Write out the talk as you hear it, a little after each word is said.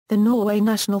The Norway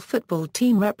national football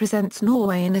team represents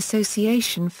Norway in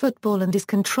association football and is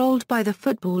controlled by the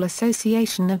Football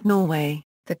Association of Norway,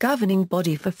 the governing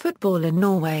body for football in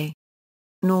Norway.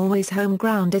 Norway's home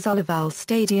ground is Ullevaal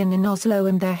Stadion in Oslo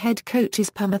and their head coach is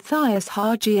Per-Mathias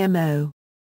Høgmo.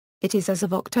 It is as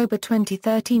of October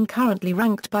 2013 currently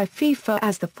ranked by FIFA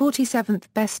as the 47th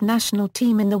best national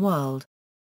team in the world.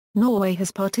 Norway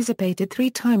has participated 3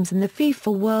 times in the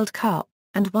FIFA World Cup,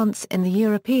 and once in the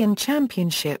European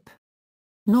Championship.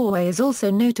 Norway is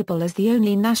also notable as the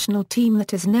only national team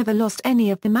that has never lost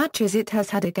any of the matches it has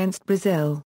had against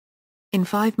Brazil. In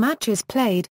 5 matches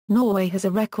played, Norway has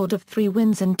a record of 3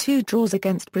 wins and 2 draws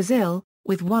against Brazil,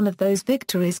 with one of those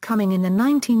victories coming in the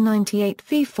 1998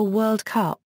 FIFA World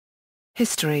Cup.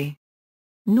 History.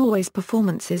 Norway's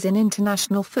performances in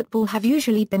international football have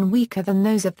usually been weaker than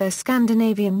those of their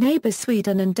Scandinavian neighbours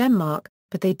Sweden and Denmark,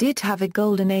 but they did have a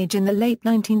golden age in the late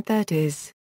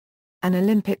 1930s. An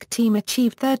Olympic team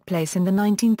achieved 3rd place in the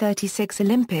 1936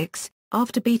 Olympics,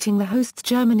 after beating the hosts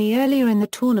Germany earlier in the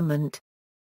tournament.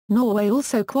 Norway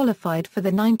also qualified for the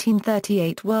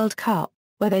 1938 World Cup,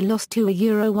 where they lost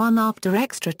 2-1 after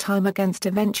extra time against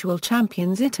eventual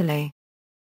champions Italy.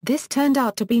 This turned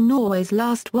out to be Norway's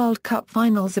last World Cup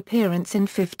finals appearance in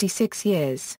 56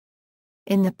 years.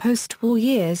 In the post-war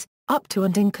years, up to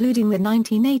and including the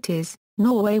 1980s,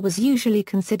 Norway was usually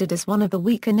considered as one of the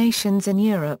weaker nations in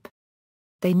Europe.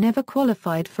 They never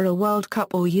qualified for a World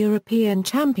Cup or European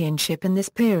Championship in this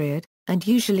period, and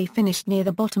usually finished near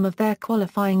the bottom of their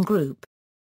qualifying group.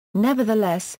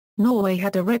 Nevertheless, Norway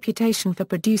had a reputation for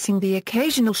producing the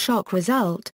occasional shock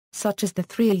result, such as the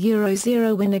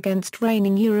 3-0 win against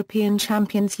reigning European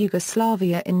champions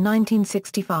Yugoslavia in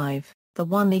 1965, the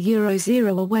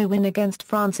 1-0 away win against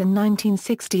France in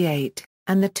 1968,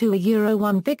 and the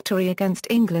 2-1 victory against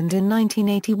England in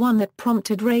 1981 that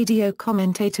prompted radio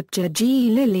commentator G.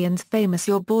 Lillian's famous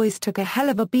 "Your boys took a hell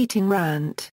of a beating"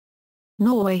 rant.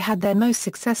 Norway had their most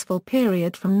successful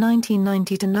period from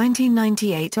 1990 to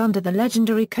 1998 under the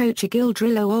legendary coach Egil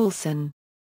Drillo Olsen.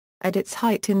 At its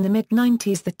height in the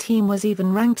mid-90s the team was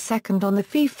even ranked 2nd on the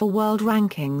FIFA World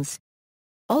Rankings.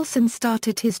 Olsen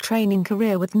started his training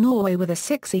career with Norway with a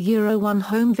 6-1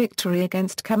 home victory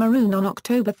against Cameroon on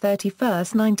October 31,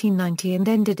 1990 and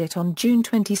ended it on June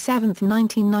 27,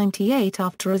 1998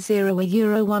 after a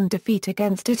 0-1 defeat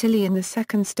against Italy in the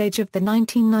second stage of the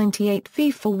 1998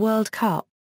 FIFA World Cup.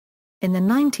 In the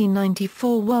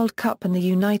 1994 World Cup in the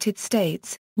United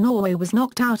States, Norway was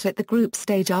knocked out at the group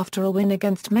stage after a win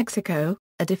against Mexico,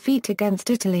 a defeat against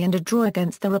Italy and a draw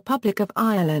against the Republic of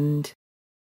Ireland.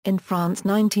 In France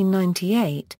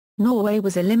 1998, Norway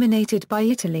was eliminated by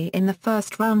Italy in the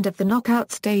first round of the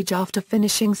knockout stage after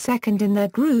finishing 2nd in their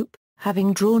group,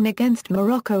 having drawn against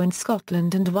Morocco and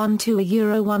Scotland and won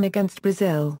 2-1 against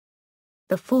Brazil.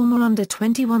 The former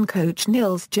under-21 coach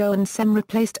Nils Johan Sem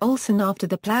replaced Olsen after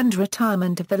the planned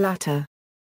retirement of the latter.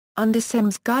 Under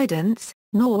Sem's guidance,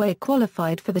 Norway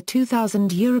qualified for the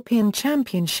 2000 European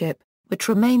Championship, which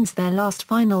remains their last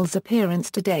finals appearance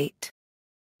to date.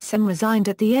 Sem resigned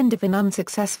at the end of an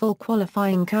unsuccessful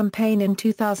qualifying campaign in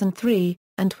 2003,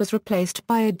 and was replaced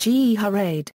by a G.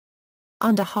 Hareide.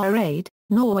 Under Hareide,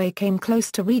 Norway came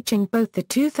close to reaching both the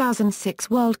 2006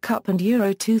 World Cup and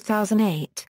Euro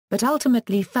 2008, but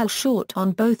ultimately fell short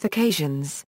on both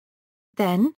occasions.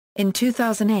 Then, in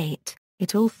 2008,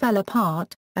 it all fell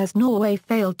apart, as Norway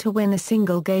failed to win a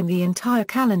single game the entire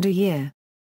calendar year.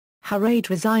 Hareide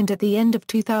resigned at the end of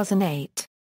 2008.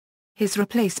 His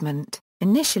replacement,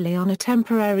 initially on a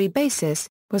temporary basis,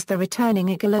 was the returning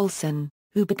Egil Olsen,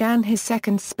 who began his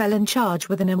second spell in charge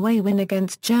with an away win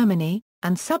against Germany,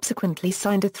 and subsequently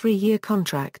signed a 3-year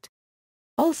contract.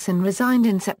 Olsen resigned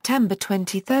in September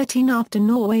 2013 after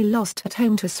Norway lost at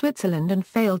home to Switzerland and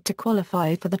failed to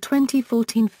qualify for the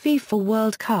 2014 FIFA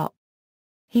World Cup.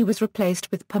 He was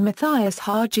replaced with Per-Mathias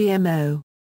Høgmo.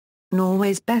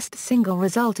 Norway's best single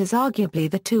result is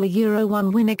arguably the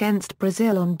 2-1 win against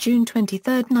Brazil on June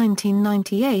 23,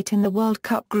 1998 in the World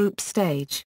Cup group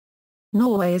stage.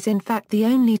 Norway is in fact the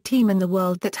only team in the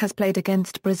world that has played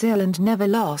against Brazil and never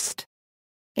lost.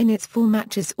 In its 4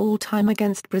 matches all-time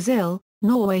against Brazil,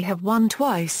 Norway have won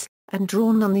twice, and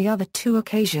drawn on the other 2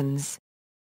 occasions.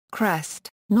 Crest: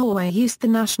 Norway used the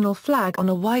national flag on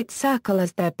a white circle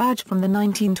as their badge from the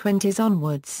 1920s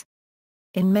onwards.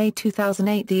 In May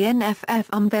 2008 the NFF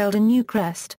unveiled a new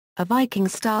crest, a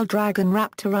Viking-style dragon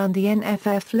wrapped around the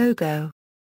NFF logo.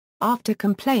 After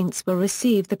complaints were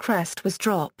received the crest was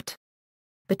dropped.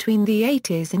 Between the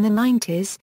 80s and the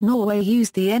 90s, Norway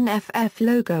used the NFF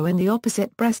logo in the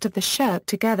opposite breast of the shirt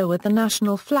together with the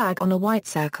national flag on a white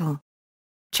circle.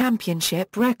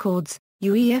 Championship records: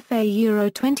 UEFA Euro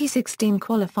 2016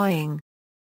 qualifying.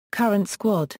 Current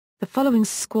squad. The following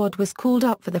squad was called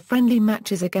up for the friendly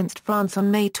matches against France on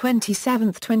May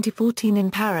 27, 2014 in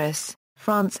Paris,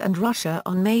 France and Russia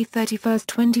on May 31,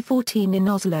 2014 in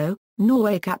Oslo,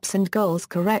 Norway. Caps and goals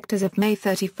correct as of May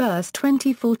 31,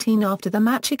 2014 after the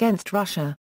match against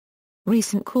Russia.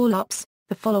 Recent call-ups.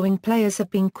 The following players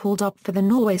have been called up for the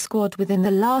Norway squad within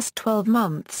the last 12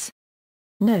 months.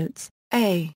 Notes: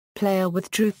 A. Player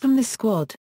withdrew from the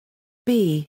squad.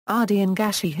 B. Ardian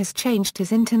Gashi has changed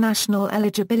his international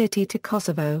eligibility to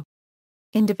Kosovo.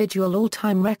 Individual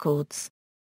all-time records.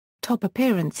 Top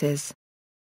appearances.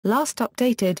 Last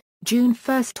updated, June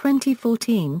 1,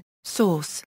 2014,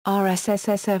 source,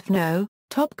 RSSSF No,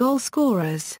 top goal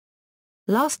scorers.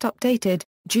 Last updated,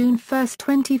 June 1,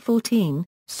 2014,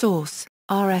 source,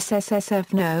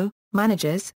 RSSSF No,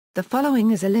 managers. The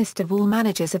following is a list of all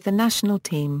managers of the national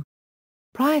team.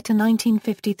 Prior to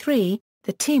 1953,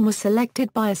 the team was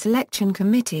selected by a selection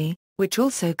committee, which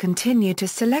also continued to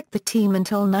select the team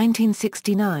until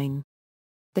 1969.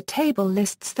 The table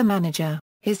lists the manager,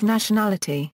 his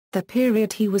nationality, the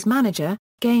period he was manager,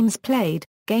 games played,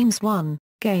 games won,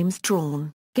 games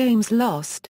drawn, games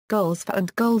lost, goals for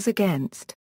and goals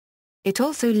against. It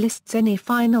also lists any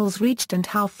finals reached and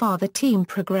how far the team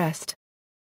progressed.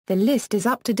 The list is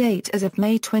up to date as of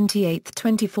May 28,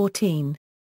 2014.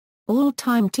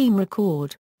 All-time team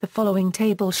record. The following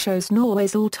table shows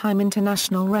Norway's all-time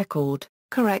international record,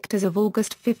 correct as of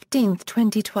August 15,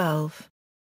 2012.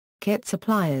 Kit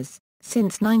suppliers.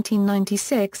 Since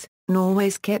 1996,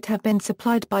 Norway's kit have been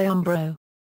supplied by Umbro.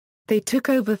 They took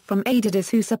over from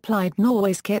Adidas, who supplied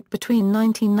Norway's kit between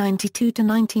 1992 to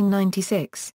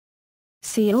 1996.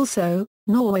 See also,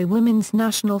 Norway women's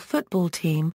national football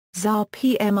team, ZAR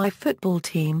PMI football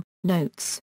team,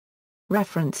 notes.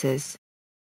 References.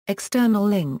 External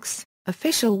links.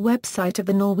 Official website of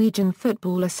the Norwegian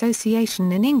Football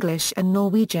Association in English and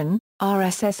Norwegian,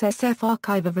 RSSSF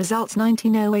Archive of Results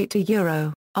 1908 to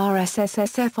Euro,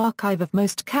 RSSSF Archive of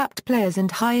Most Capped Players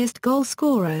and Highest Goal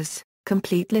Scorers,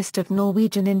 complete list of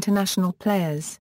Norwegian international players.